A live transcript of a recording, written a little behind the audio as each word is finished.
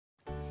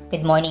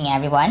Good morning,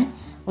 everyone.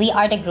 We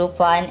are the Group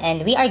 1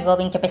 and we are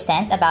going to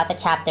present about the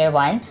Chapter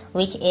 1,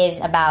 which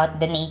is about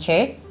the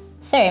nature,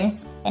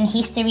 terms, and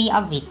history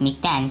of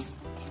rhythmic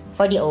dance.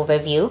 For the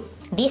overview,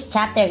 this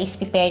chapter is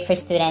prepared for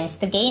students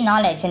to gain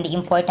knowledge on the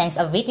importance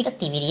of rhythmic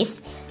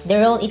activities, the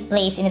role it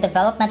plays in the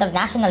development of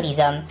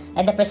nationalism,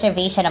 and the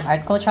preservation of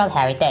our cultural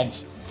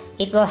heritage.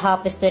 It will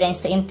help the students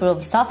to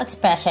improve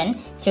self-expression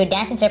through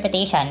dance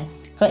interpretation,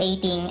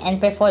 creating and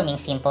performing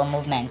simple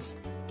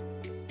movements.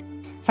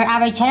 For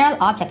our general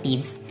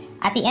objectives,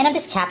 at the end of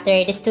this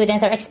chapter, the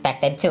students are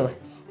expected to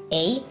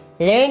A.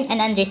 Learn and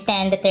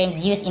understand the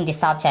terms used in this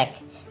subject.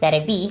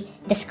 Letter B.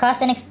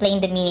 Discuss and explain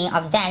the meaning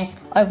of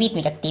dance or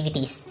rhythmic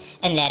activities.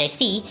 And letter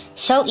C.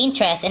 Show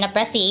interest and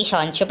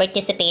appreciation through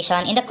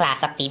participation in the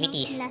class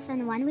activities.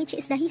 Lesson 1, which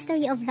is the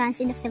history of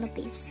dance in the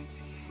Philippines.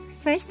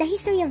 First, the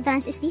history of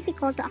dance is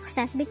difficult to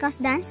access because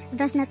dance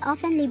does not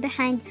often leave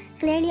behind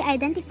clearly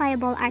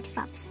identifiable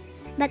artifacts.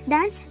 But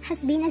dance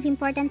has been an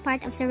important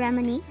part of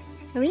ceremony,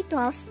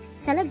 rituals,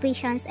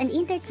 celebrations, and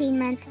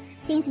entertainment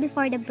since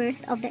before the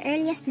birth of the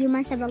earliest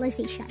human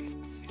civilizations.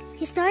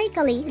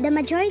 Historically, the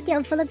majority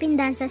of Philippine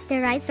dances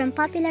derive from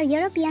popular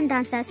European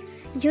dances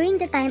during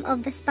the time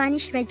of the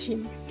Spanish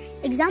regime.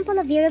 Example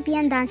of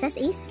European dances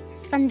is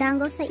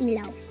Fandango sa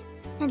Ilaw.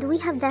 And we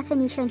have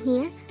definition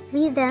here.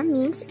 Rhythm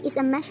means is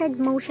a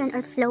measured motion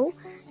or flow,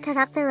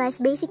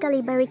 characterized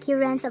basically by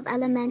recurrence of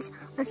elements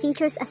or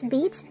features as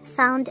beats,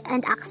 sound,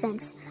 and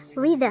accents.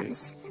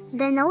 Rhythms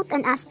denote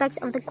and aspects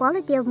of the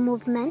quality of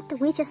movement,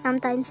 which is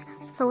sometimes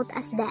thought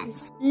as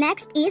dance.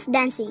 Next is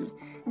dancing.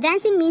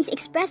 Dancing means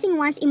expressing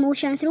one's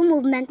emotion through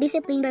movement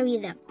disciplined by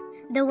rhythm.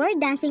 The word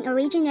dancing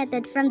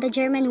originated from the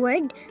German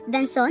word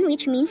danson,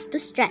 which means to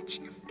stretch.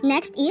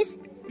 Next is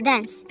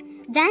dance.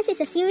 Dance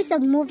is a series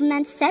of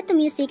movements set to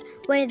music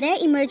where their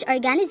emerged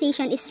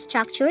organization is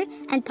structure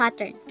and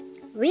pattern.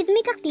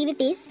 Rhythmic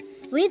activities.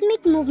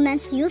 Rhythmic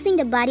movements using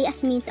the body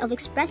as means of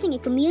expressing a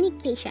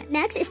communication.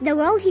 Next is the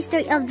world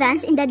history of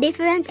dance in the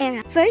different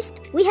era. First,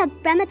 we have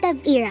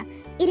primitive era.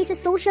 It is a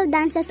social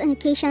dances on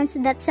occasions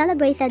that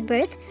celebrated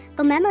birth,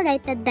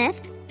 commemorated death,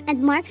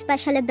 and mark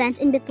special events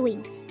in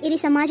between. It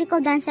is a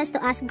magical dances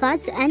to ask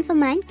gods to end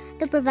famine,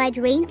 to provide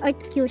rain, or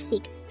to cure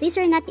sick. These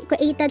are not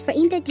created for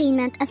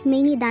entertainment as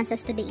many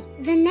dances today.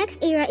 The next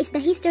era is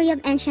the history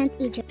of ancient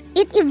Egypt.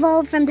 It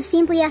evolved from the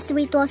simplest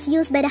rituals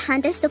used by the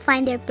hunters to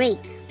find their prey.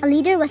 A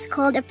leader was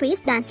called a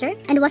priest dancer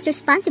and was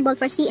responsible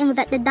for seeing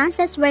that the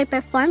dances were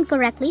performed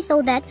correctly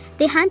so that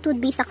the hunt would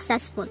be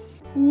successful.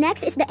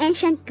 Next is the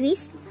ancient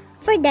Greece.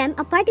 For them,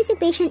 a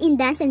participation in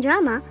dance and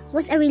drama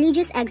was a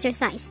religious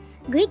exercise.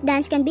 Greek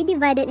dance can be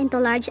divided into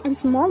large and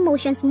small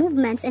motions,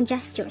 movements, and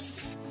gestures.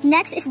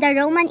 Next is the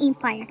Roman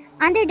Empire.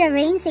 Under the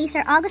reign of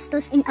Caesar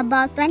Augustus in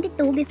about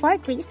 22 before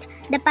Christ,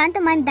 the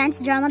pantomime dance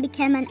drama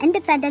became an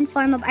independent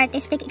form of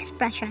artistic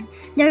expression.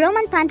 The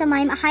Roman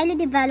pantomime, a highly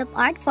developed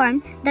art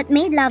form that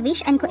made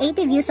lavish and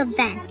creative use of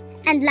dance.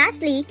 And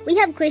lastly, we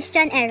have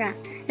Christian era.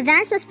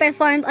 Dance was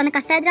performed on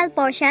cathedral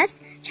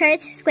porches,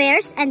 church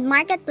squares, and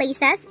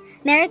marketplaces,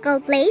 miracle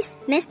plays,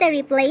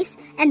 mystery plays,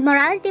 and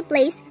morality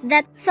plays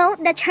that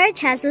thought the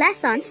church's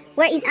lessons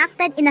were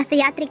enacted in a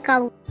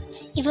theatrical way.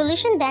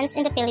 Evolution dance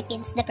in the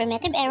Philippines, the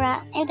primitive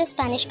era, and the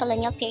Spanish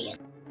colonial period.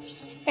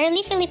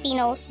 Early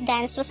Filipinos,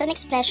 dance was an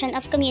expression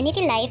of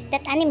community life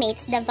that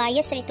animates the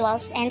various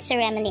rituals and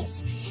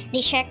ceremonies.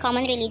 They share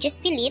common religious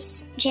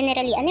beliefs,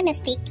 generally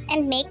animistic,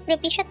 and make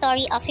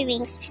propitiatory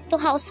offerings to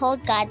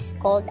household gods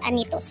called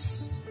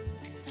anitos.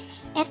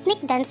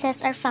 Ethnic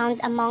dances are found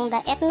among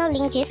the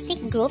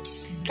ethno-linguistic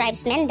groups,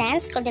 tribesmen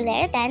dance,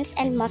 Cordillera dance,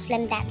 and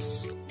Muslim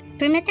dance.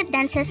 Primitive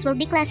dances will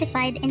be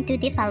classified into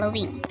the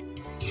following.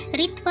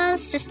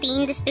 Rituals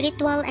sustain the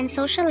spiritual and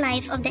social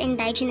life of the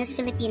indigenous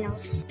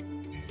Filipinos.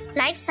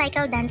 Life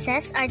cycle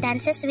dances are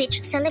dances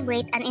which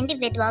celebrate an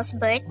individual's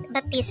birth,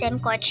 baptism,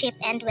 courtship,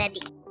 and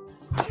wedding.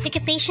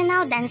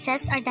 Occupational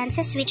dances are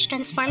dances which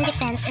transform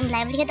defense and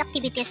livelihood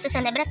activities to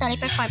celebratory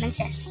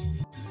performances.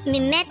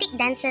 Mimetic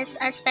dances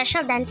are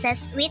special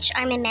dances which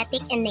are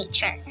mimetic in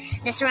nature.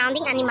 The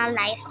surrounding animal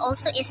life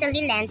also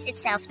easily lends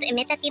itself to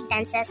imitative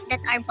dances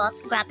that are both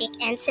graphic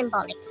and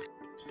symbolic.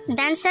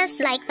 Dances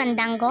like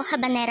Pandango,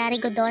 Habanera,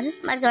 Rigodon,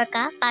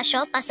 Mazorca,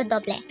 Paso, Paso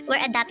Doble were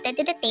adapted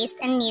to the taste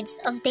and needs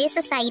of the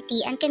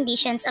society and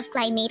conditions of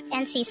climate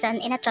and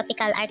season in a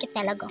tropical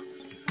archipelago.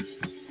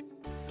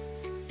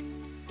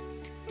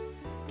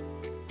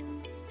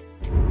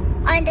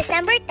 On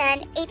December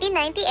 10,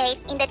 1898,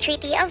 in the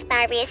Treaty of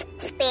Paris,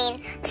 Spain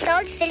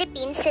sold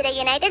Philippines to the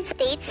United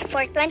States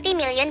for $20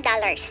 million.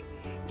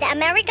 The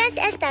Americans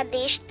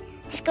established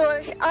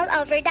schools all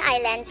over the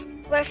islands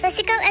where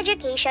physical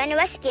education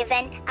was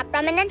given a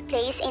prominent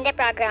place in the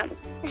program.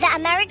 The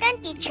American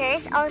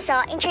teachers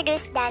also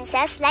introduced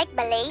dances like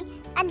ballet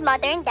and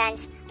modern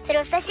dance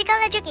through physical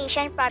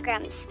education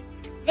programs.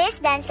 These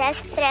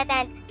dances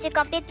threatened to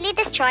completely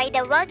destroy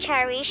the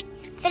well-cherished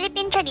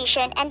Philippine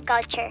tradition and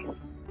culture.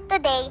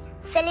 Today,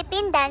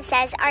 Philippine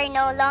dances are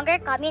no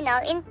longer communal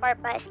in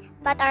purpose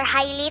but are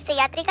highly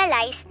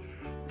theatricalized.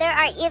 There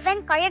are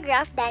even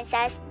choreographed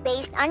dances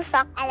based on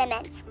folk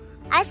elements.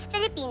 As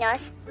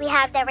Filipinos, we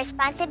have the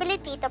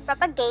responsibility to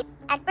propagate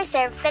and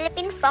preserve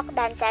Philippine folk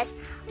dances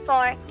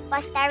for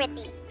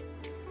posterity.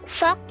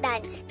 Folk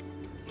dance.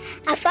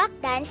 A folk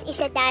dance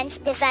is a dance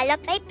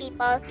developed by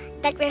people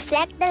that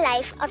reflect the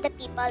life of the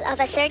people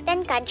of a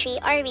certain country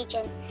or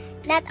region.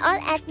 Not all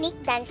ethnic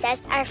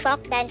dances are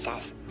folk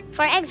dances.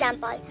 For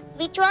example,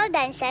 ritual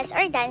dances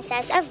or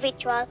dances of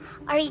ritual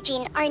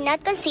origin are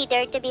not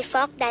considered to be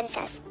folk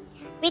dances.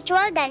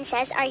 Ritual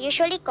dances are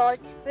usually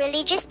called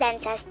religious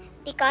dances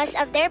because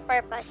of their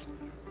purpose.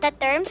 The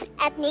terms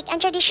ethnic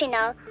and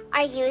traditional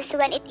are used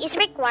when it is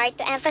required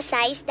to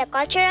emphasize the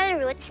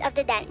cultural roots of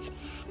the dance.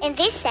 In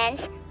this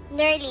sense,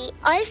 nearly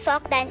all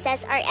folk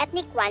dances are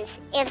ethnic ones,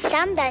 if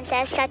some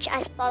dances such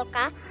as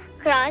polka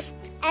cross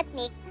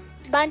ethnic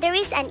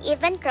boundaries and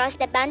even cross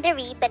the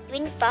boundary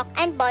between folk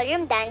and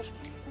ballroom dance.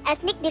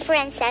 Ethnic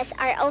differences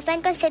are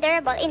often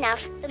considerable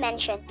enough to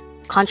mention.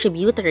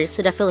 Contributors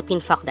to the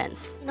Philippine folk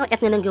dance.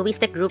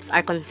 Ethno-linguistic groups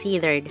are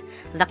considered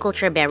the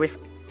culture bearers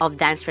of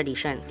dance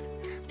traditions,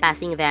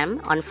 passing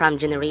them on from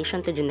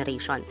generation to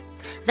generation.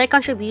 Their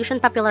contribution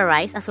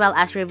popularized as well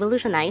as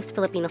revolutionized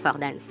Filipino folk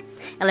dance,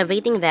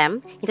 elevating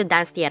them into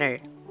dance theater.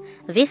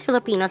 These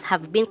Filipinos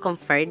have been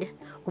conferred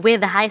with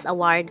the highest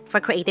award for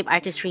creative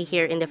artistry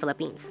here in the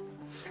Philippines,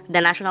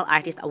 the National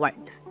Artist Award.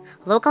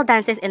 Local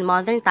dances in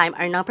modern time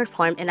are now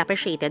performed and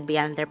appreciated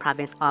beyond their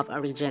province of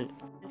origin.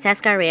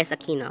 Francesca Reyes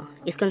Aquino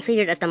is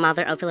considered as the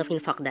mother of Philippine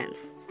folk dance.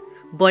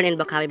 Born in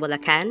Bocaue,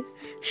 Bulacan,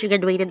 she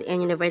graduated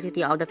in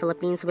University of the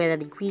Philippines with a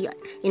degree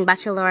in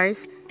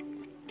Bachelor's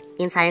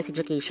in Science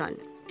Education.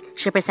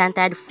 She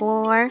presented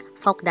 4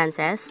 folk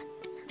dances,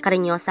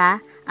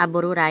 Cariñosa,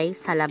 Abururay,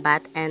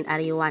 Salabat, and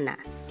Ariwana,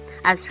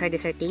 as her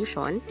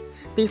dissertation,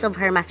 based on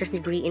her master's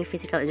degree in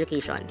physical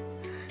education.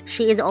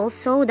 She is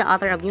also the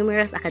author of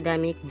numerous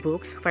academic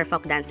books for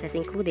folk dances,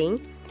 including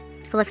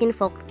Philippine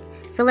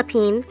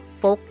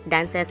Folk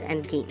Dances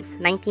and Games,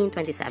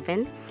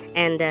 1927,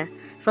 and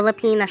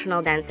Philippine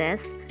National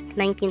Dances,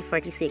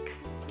 1946.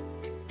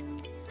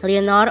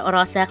 Leonor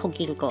Orosa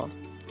Cuginco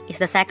is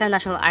the second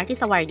National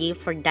Artist Awardee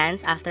for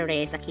dance after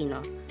Reyes Aquino.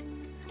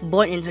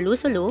 Born in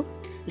Hulu-Sulu,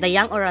 the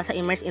young Orosa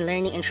immersed in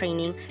learning and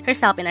training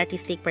herself in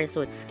artistic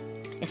pursuits,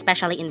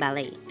 especially in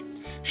ballet.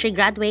 She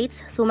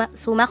graduates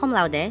summa cum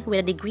laude with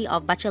a degree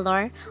of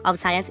Bachelor of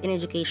Science in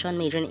Education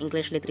major in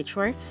English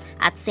Literature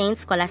at St.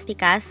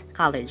 Scholastica's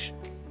College.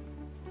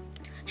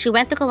 She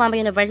went to Columbia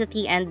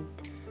University and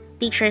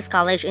Teachers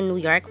College in New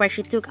York, where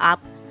she took up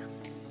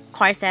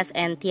courses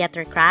in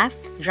theater craft,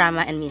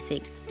 drama, and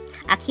music.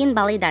 A keen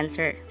ballet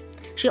dancer,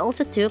 she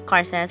also took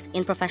courses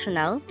in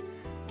professional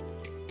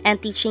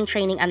and teaching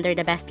training under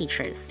the best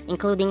teachers,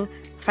 including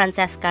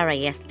Francesca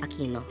Reyes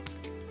Aquino.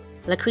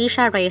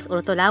 Lucrecia Reyes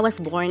Urtula was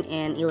born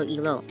in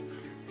Iloilo.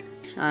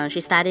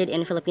 She studied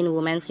in Philippine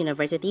Women's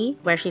University,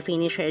 where she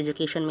finished her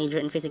education major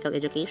in physical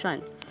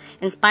education.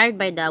 Inspired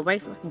by the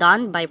works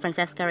done by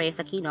Francesca Reyes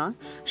Aquino,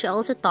 she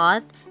also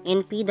taught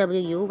in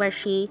PWU, where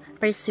she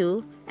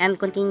pursued and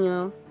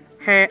continued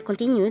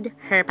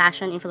her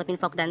passion in Philippine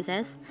folk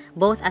dances,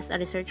 both as a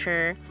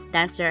researcher,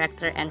 dance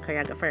director, and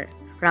choreographer.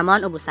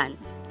 Ramon Ubusan.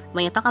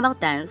 When you talk about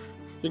dance,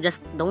 you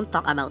just don't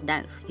talk about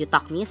dance. You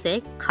talk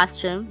music,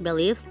 costume,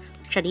 beliefs,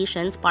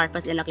 traditions,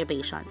 purpose, and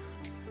occupations.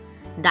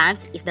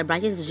 Dance is the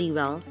brightest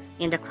jewel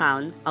in the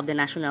crown of the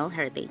national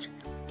heritage,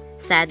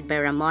 said by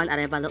Ramon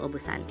Arevalo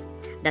Ubusan,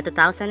 the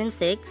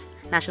 2006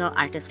 National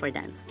Artist for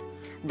Dance.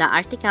 The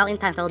article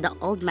entitled The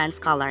Old Man's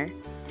Scholar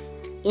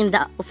in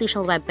the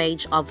official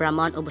webpage of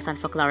Ramon Ubusan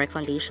Folkloric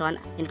Foundation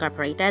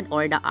Incorporated,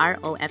 or the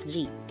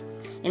ROFG,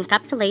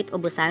 encapsulate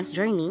Ubusan's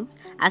journey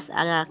as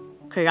a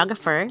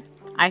choreographer,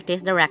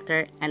 artist,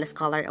 director, and a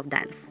scholar of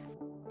dance.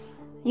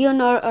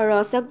 Leonor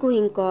Orosa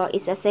Cuginco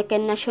is a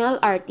second National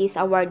Artist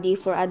Awardee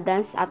for a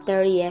dance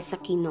after Reyes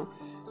Aquino.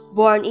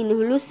 Born in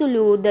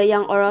Hulu-Sulu, the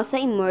young Orosa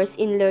immersed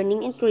in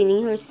learning and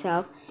training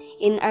herself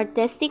in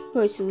artistic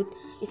pursuit,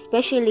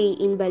 especially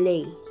in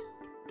ballet.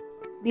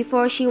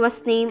 Before she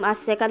was named as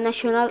second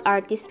National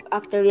Artist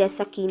after Reyes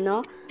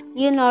Aquino,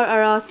 Leonor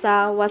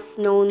Orosa was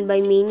known by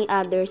many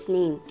others'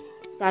 names,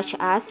 such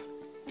as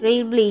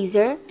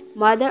Trailblazer,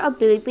 Mother of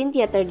Philippine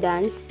Theater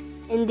Dance,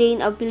 and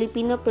Dean of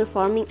Filipino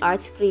Performing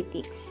Arts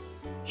Critics.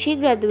 She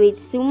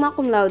graduated summa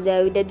cum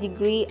laude with a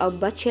degree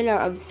of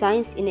Bachelor of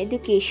Science in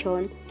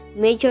Education,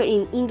 major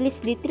in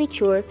English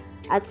Literature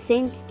at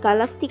St.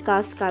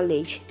 Scholastica's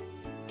College.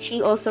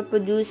 She also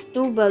produced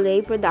 2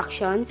 ballet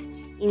productions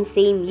in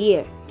same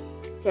year,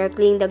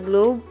 Circling the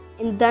Globe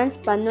and Dance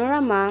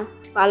Panorama,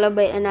 followed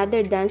by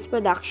another dance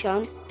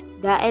production,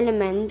 The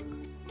Element,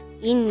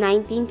 in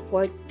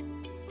 1940.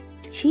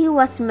 She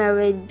was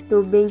married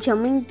to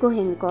Benjamin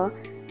Cuginco.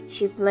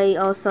 She played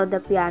also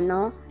the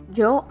piano,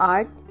 drew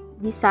art,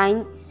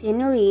 designed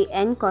scenery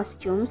and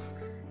costumes,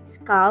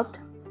 sculpted,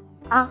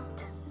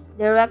 acted,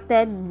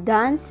 directed,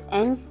 danced,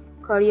 and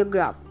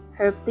choreographed.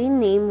 Her pen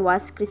name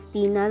was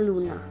Cristina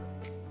Luna.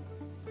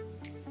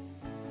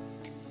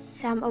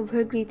 Some of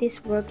her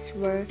greatest works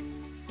were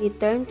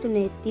Return to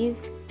Native,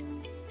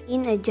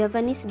 In a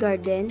Javanese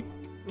Garden,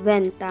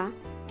 Venta,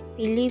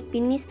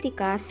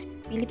 Philippinisticas,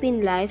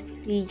 Philippine Life,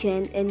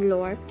 Legend and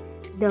Lore,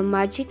 The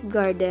Magic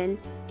Garden,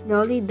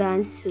 Nolly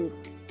Dance Suit.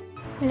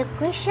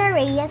 Lucrecia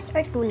Reyes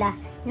Ortula,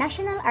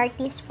 National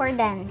Artist for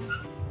Dance.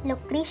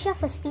 Lucrecia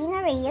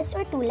Faustina Reyes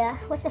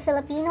Ortula was a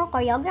Filipino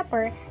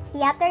choreographer,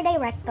 theater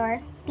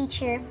director,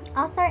 teacher,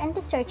 author, and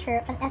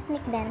researcher on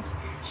ethnic dance.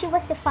 She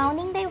was the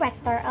founding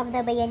director of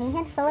the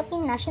Bayanihan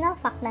Philippine National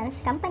Folk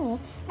Dance Company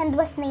and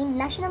was named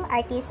National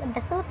Artist of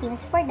the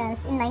Philippines for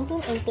Dance in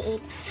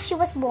 1988. She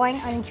was born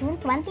on June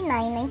 29,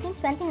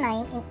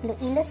 1929 in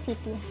Iloilo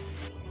City.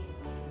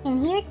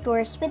 In her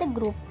tours with the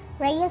group,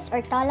 Reyes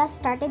Ortula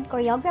started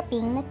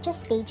choreographing not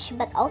just stage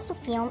but also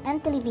film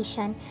and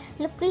television.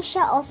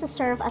 Lucrecia also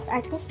served as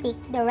artistic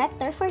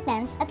director for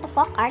dance at the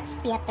Folk Arts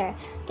Theater,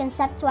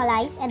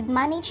 conceptualized and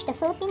managed the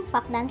Philippine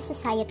Folk Dance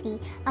Society,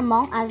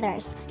 among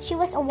others. She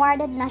was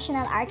awarded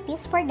National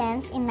Artist for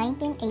Dance in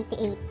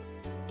 1988.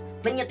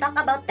 When you talk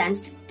about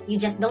dance,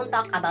 you just don't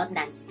talk about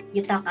dance.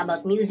 You talk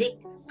about music,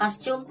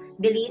 costume,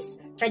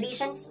 beliefs,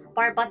 traditions,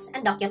 purpose,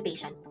 and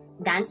occupation.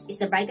 Dance is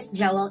the brightest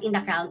jewel in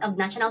the crown of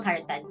national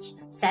heritage,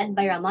 said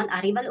by Ramon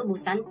Arrival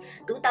Ubusan,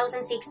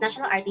 2006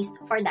 National Artist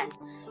for Dance.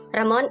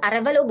 Ramon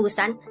Arrival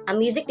Ubusan, a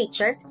music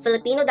teacher,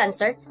 Filipino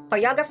dancer,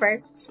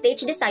 choreographer,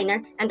 stage designer,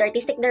 and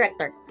artistic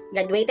director,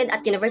 graduated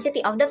at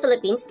University of the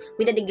Philippines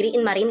with a degree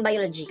in marine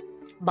biology.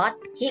 But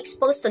he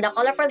exposed to the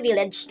colorful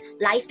village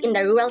life in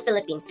the rural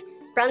Philippines,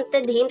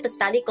 prompted him to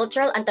study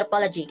cultural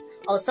anthropology,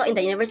 also in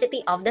the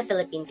University of the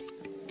Philippines.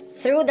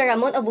 Through the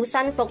Ramon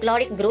Ubusan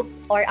Folkloric Group,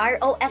 or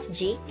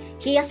ROFG,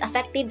 he has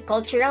affected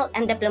cultural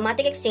and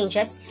diplomatic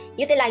exchanges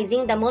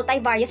utilizing the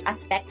multivarious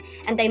aspect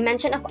and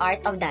dimension of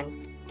art of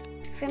dance.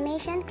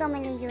 Formation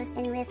commonly used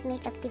in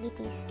rhythmic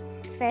activities.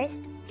 First,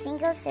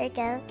 single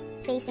circle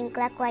facing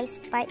clockwise,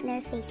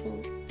 partner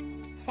facing.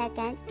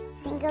 Second,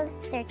 single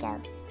circle.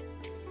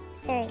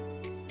 Third,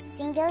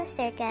 single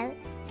circle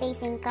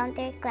facing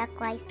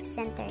counterclockwise,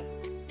 center.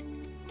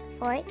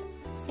 Fourth,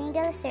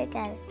 single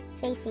circle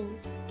facing.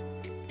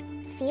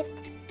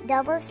 Fifth,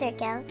 double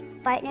circle,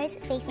 partners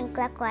facing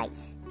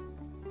clockwise.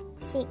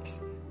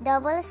 6.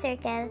 Double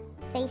circle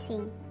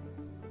facing.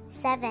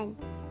 7.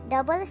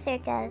 Double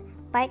circle,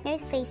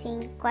 partners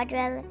facing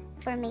quadrille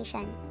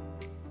formation.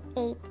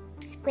 8.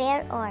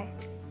 Square or.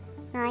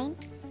 9.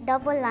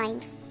 Double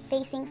lines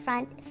facing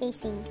front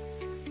facing.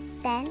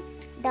 10.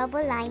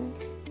 Double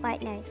lines,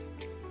 partners.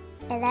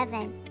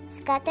 11.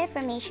 Scatter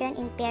formation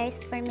in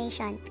pairs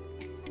formation.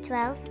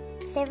 12.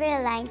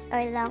 Several lines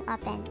or long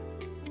open.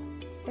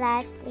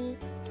 Lastly,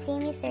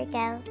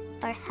 semicircle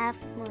or half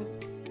moon.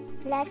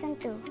 Lesson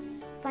 2.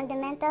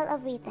 Fundamental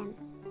of Rhythm.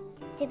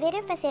 To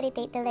better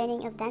facilitate the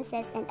learning of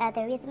dances and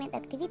other rhythmic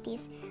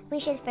activities, we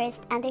should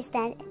first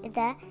understand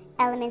the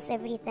elements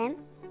of rhythm,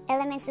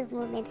 elements of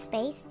movement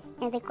space,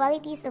 and the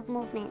qualities of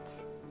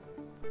movements.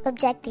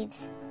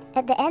 Objectives.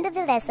 At the end of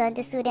the lesson,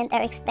 the students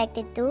are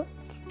expected to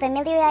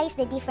familiarize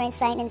the different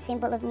sign and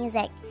symbol of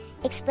music,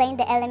 explain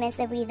the elements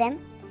of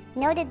rhythm,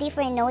 know the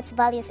different notes,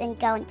 values, and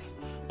counts,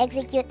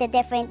 execute the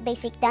different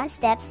basic dance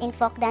steps in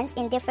folk dance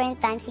in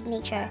different time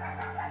signature,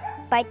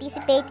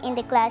 participate in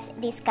the class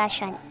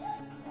discussion.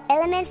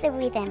 Elements of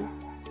rhythm.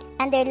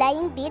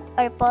 Underlying beat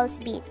or pulse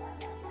beat.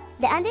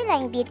 The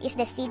underlying beat is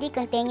the steady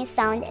continuous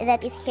sound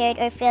that is heard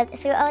or felt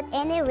throughout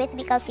any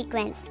rhythmical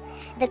sequence.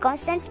 The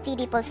constant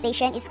steady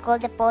pulsation is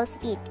called the pulse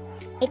beat.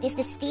 It is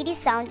the steady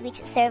sound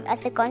which serves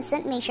as the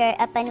constant measure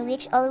upon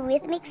which all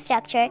rhythmic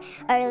structure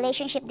or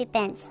relationship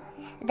depends.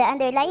 The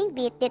underlying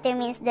beat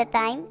determines the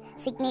time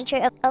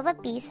signature of a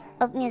piece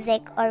of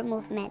music or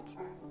movement.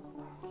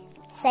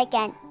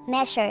 Second,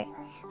 measure.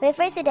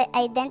 Refers to the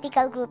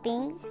identical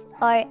groupings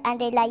or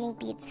underlying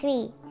beat.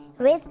 3.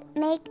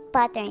 Rhythmic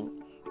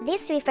pattern.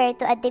 These refer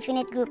to a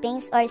definite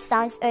groupings or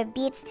sounds or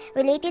beats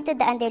related to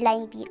the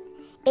underlying beat.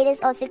 It is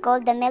also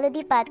called the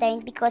melody pattern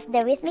because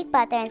the rhythmic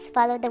patterns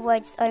follow the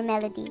words or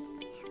melody.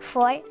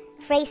 4.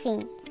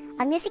 Phrasing.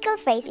 A musical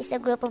phrase is a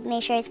group of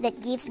measures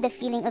that gives the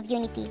feeling of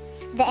unity.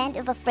 The end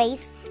of a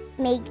phrase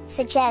may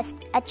suggest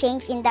a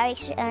change in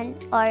direction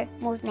or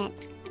movement.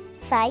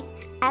 5.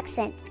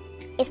 Accent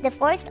is the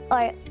force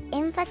or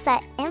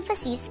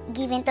emphasis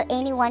given to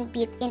any one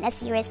beat in a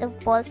series of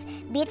pulse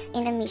beats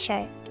in a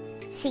measure.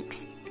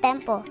 6.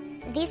 Tempo.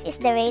 This is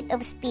the rate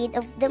of speed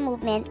of the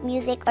movement,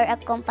 music, or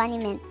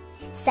accompaniment.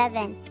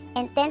 7.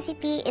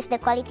 Intensity is the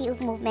quality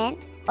of movement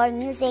or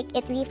music.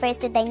 It refers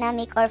to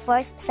dynamic or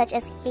force such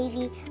as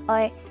heavy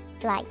or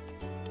light.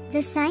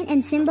 The sign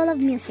and symbol of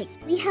music.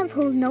 We have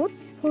whole note,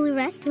 whole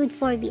rest with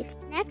 4 beats.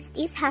 Next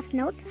is half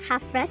note,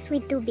 half rest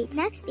with 2 beats.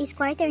 Next is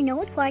quarter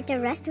note, quarter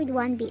rest with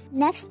 1 beat.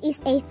 Next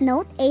is eighth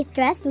note, eighth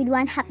rest with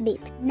 1 half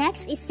beat.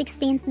 Next is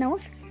 16th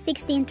note,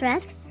 16th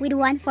rest with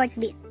 1/4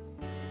 beat.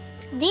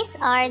 These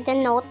are the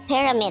note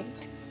pyramid.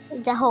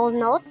 The whole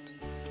note,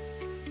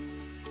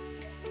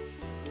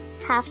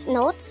 half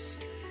notes,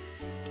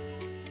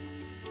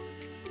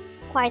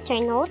 quarter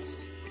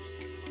notes,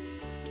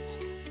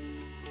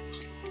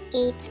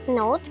 8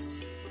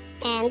 notes,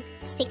 and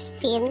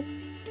 16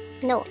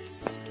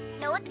 notes.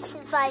 Notes,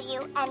 value,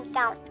 and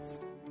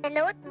counts. The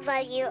note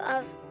value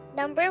of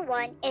number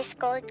 1 is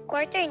called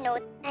quarter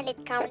note and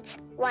it counts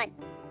 1.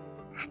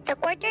 The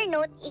quarter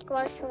note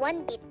equals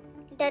 1 beat.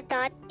 The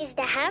dot is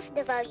the half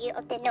the value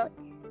of the note,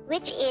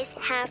 which is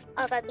half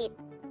of a beat.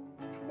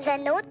 The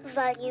note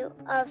value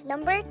of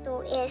number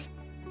 2 is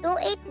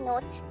 2/8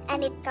 notes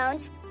and it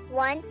counts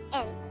 1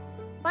 and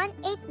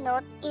 1/8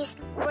 note is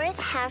worth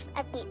half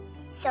a beat.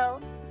 So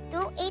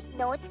 2/8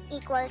 notes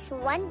equals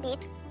 1 beat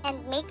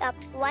and make up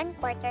 1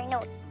 quarter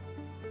note.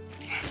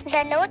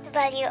 The note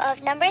value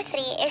of number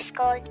 3 is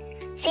called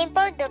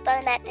simple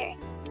duple meter.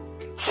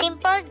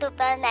 Simple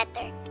duple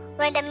meter.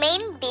 When the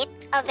main beat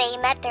of a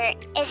meter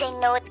is a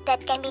note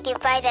that can be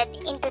divided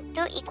into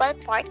 2 equal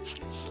parts,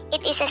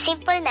 it is a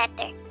simple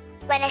meter.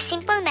 When a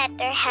simple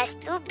meter has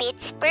 2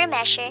 beats per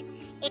measure,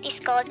 it is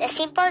called a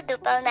simple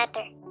duple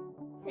meter.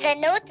 The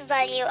note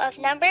value of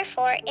number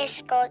 4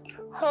 is called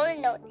whole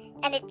note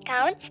and it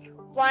counts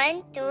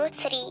 1, 2,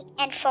 3,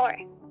 and 4.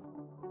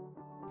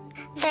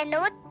 The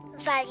note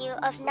value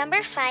of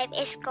number 5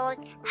 is called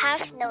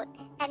half note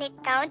and it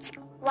counts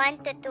 1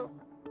 to 2.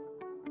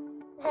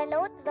 The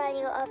note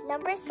value of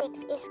number 6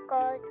 is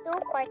called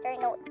 2 quarter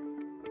note.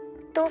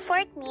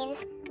 2/4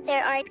 means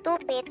there are 2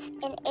 beats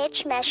in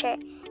each measure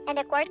and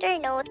a quarter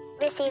note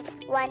receives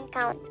 1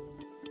 count.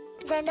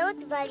 The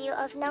note value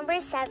of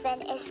number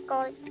 7 is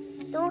called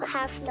 2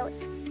 half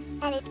notes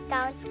and it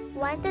counts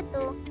 1 to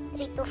 2,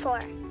 3 to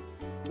 4.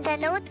 The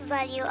note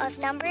value of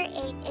number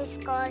 8 is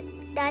called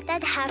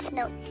dotted half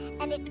note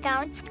and it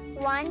counts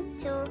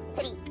 1, 2,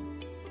 3.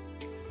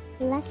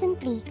 Lesson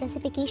 3.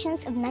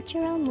 Classifications of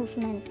natural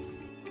movement.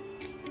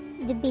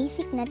 The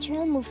basic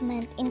natural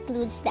movement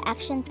includes the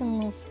action to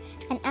move.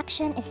 An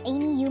action is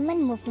any human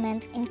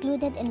movement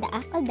included in the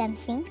act of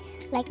dancing,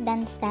 like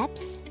dance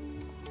steps,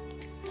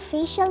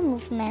 facial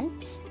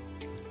movements,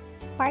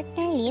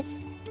 partner lifts,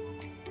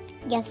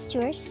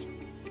 gestures,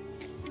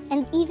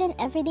 and even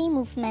everyday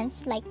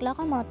movements like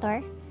locomotor,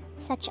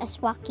 such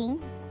as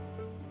walking,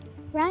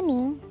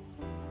 running,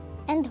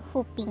 and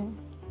hooping.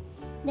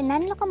 The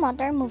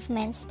non-locomotor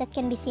movements that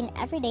can be seen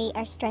every day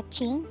are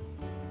stretching,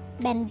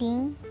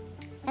 bending,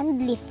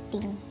 and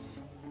lifting.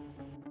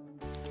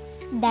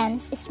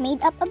 Dance is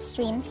made up of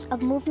streams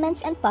of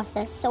movements and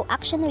pauses, so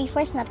action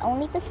refers not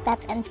only to step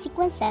and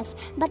sequences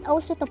but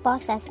also to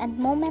pauses and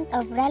moment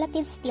of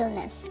relative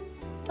stillness.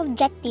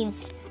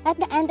 Objectives. At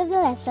the end of the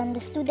lesson,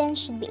 the student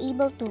should be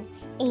able to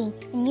A.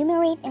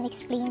 Enumerate and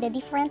explain the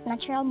different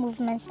natural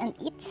movements and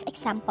its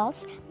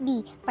examples.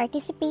 B.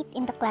 Participate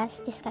in the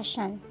class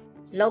discussion.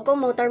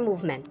 Locomotor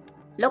movement.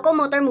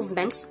 Locomotor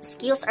movements,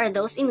 skills are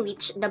those in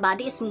which the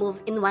body is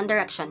moved in one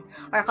direction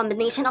or a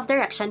combination of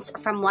directions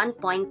from one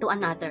point to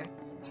another.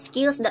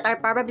 Skills that are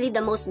probably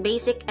the most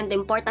basic and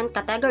important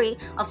category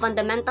of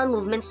fundamental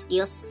movement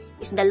skills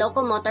is the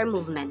locomotor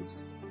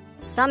movements.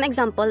 Some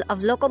example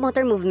of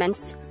locomotor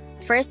movements.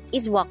 First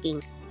is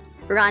walking,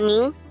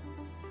 running,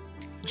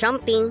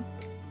 jumping,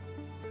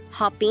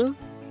 hopping,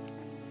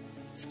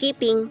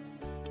 skipping,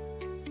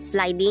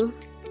 sliding,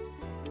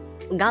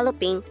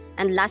 galloping,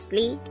 and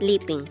lastly,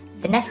 leaping.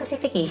 The next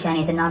classification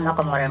is the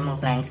non-locomotor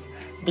movements.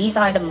 These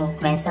are the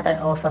movements that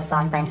are also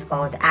sometimes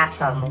called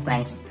actual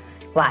movements.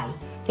 Why?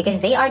 Because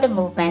they are the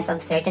movements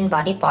of certain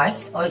body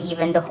parts or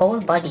even the whole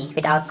body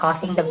without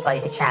causing the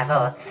body to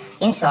travel.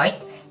 In short,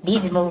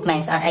 these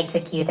movements are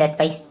executed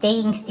by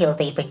staying still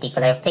to a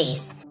particular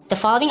place. The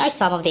following are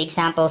some of the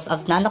examples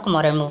of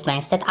non-locomotor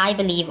movements that I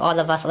believe all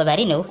of us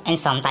already know and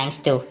sometimes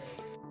do.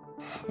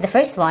 The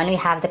first one, we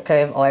have the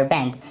curve or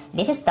bend.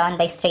 This is done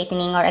by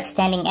straightening or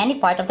extending any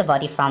part of the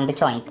body from the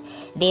joint.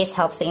 This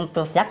helps to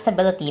improve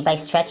flexibility by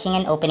stretching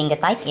and opening the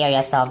tight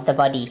areas of the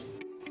body.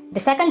 The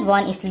second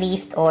one is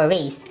lift or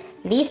raise.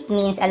 Lift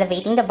means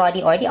elevating the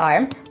body or the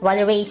arm,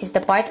 while raise is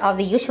the part of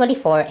the usually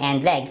fore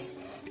and legs.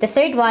 The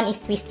third one is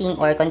twisting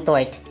or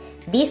contort.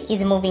 This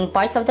is moving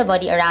parts of the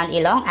body around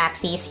a long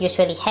axis,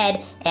 usually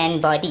head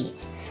and body.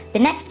 The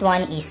next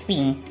one is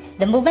swing.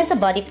 The movements of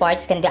body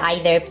parts can be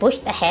either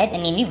pushed ahead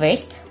and in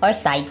reverse or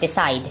side to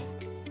side.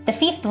 The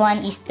fifth one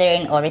is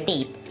turn or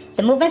rotate.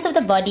 The movements of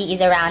the body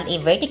is around a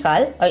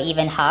vertical or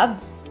even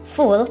hub,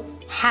 full,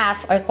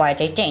 half, or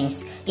quarter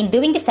turns. In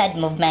doing the said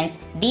movements,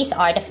 these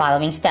are the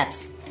following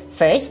steps.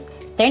 First,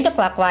 turn to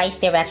clockwise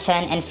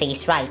direction and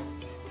face right.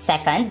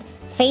 Second,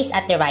 face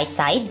at the right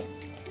side.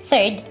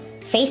 Third,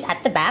 face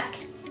at the back.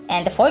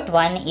 And the fourth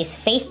one is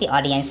face the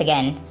audience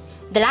again.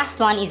 The last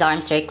one is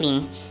arm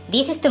circling.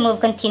 This is to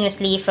move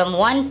continuously from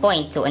one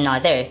point to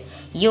another.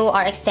 You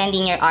are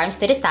extending your arms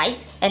to the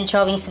sides and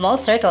throwing small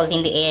circles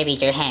in the air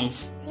with your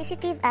hands.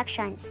 Sensitive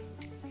actions.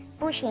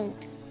 Pushing.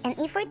 An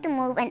effort to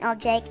move an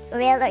object,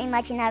 real or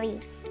imaginary,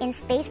 in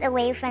space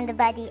away from the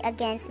body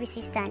against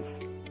resistance.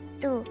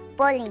 2.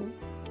 Pulling.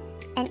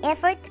 An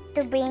effort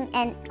to bring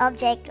an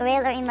object,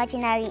 real or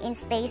imaginary, in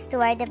space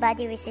toward the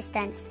body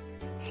resistance.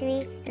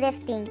 3.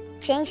 Lifting.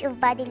 Change of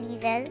body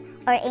level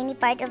or any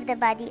part of the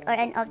body or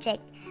an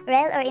object,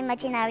 real or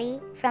imaginary,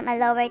 from a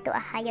lower to a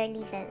higher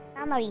level.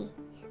 Summary.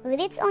 With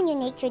its own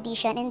unique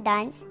tradition in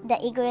dance, the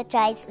Igorot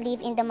tribes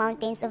live in the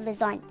mountains of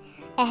Luzon,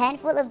 A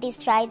handful of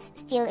these tribes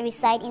still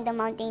reside in the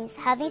mountains,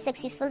 having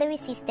successfully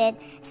resisted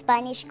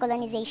Spanish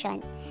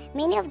colonization.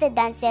 Many of the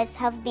dances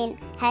have been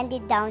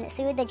handed down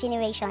through the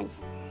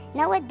generations.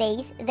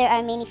 Nowadays, there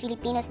are many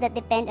Filipinos that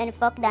depend on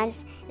folk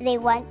dance. They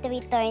want to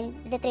return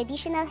the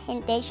traditional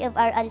heritage of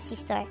our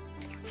ancestors.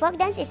 Folk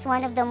dance is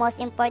one of the most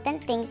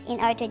important things in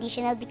our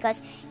traditional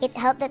because it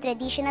helped the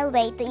traditional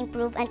way to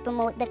improve and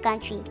promote the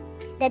country.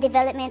 The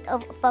development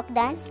of folk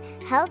dance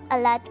helped a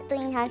lot to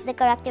enhance the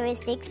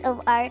characteristics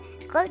of our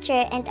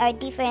culture and our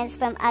difference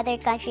from other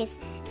countries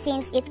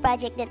since it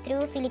projects the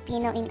true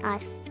Filipino in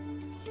us.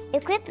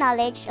 Equipped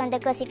knowledge on the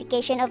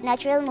classification of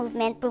natural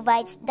movement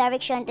provides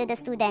direction to the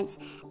students,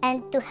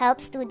 and to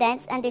help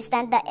students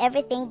understand that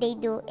everything they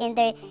do in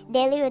their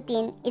daily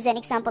routine is an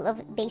example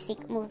of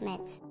basic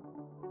movements.